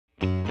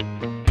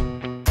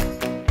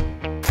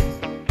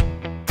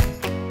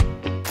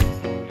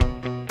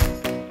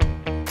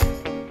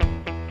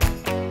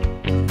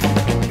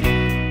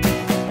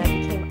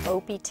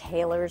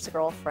Taylor's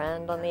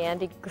girlfriend on the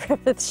Andy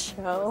Griffith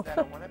Show. Was that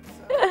a one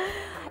episode?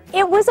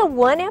 It was a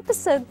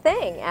one-episode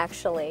thing,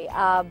 actually,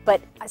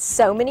 but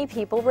so many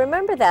people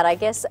remember that. I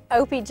guess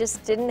Opie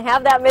just didn't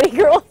have that many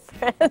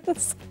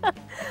girlfriends.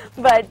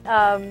 But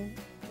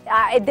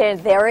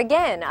there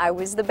again, I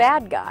was the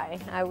bad guy.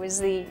 I was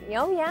the,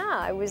 oh yeah,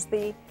 I was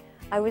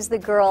the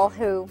girl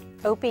who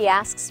Opie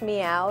asks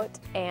me out,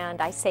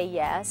 and I say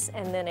yes,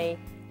 and then a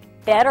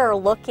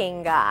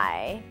better-looking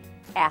guy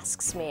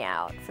asks me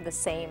out for the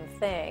same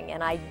thing,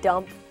 and I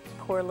dump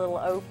poor little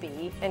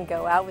Opie and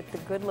go out with the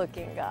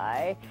good-looking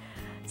guy.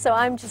 So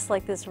I'm just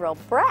like this real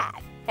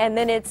brat. And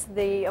then it's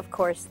of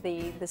course,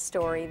 the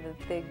story that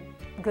the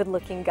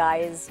good-looking guy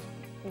is,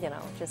 you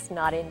know, just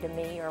not into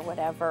me or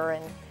whatever,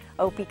 and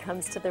Opie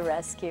comes to the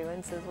rescue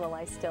and says, well,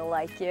 I still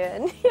like you,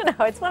 and you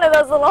know, it's one of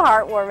those little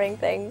heartwarming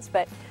things,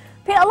 but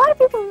a lot of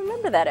people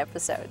remember that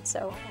episode,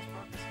 so.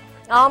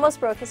 Almost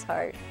broke his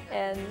heart.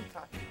 And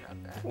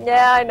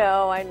yeah, I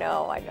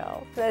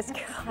know. That's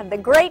God, the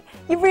great,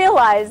 you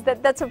realize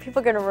that that's what people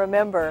are going to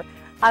remember.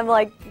 I'm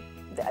like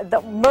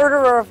the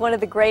murderer of one of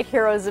the great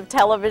heroes of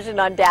television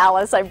on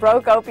Dallas. I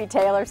broke Opie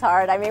Taylor's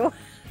heart. I mean,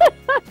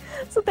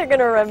 that's what they're going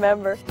to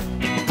remember.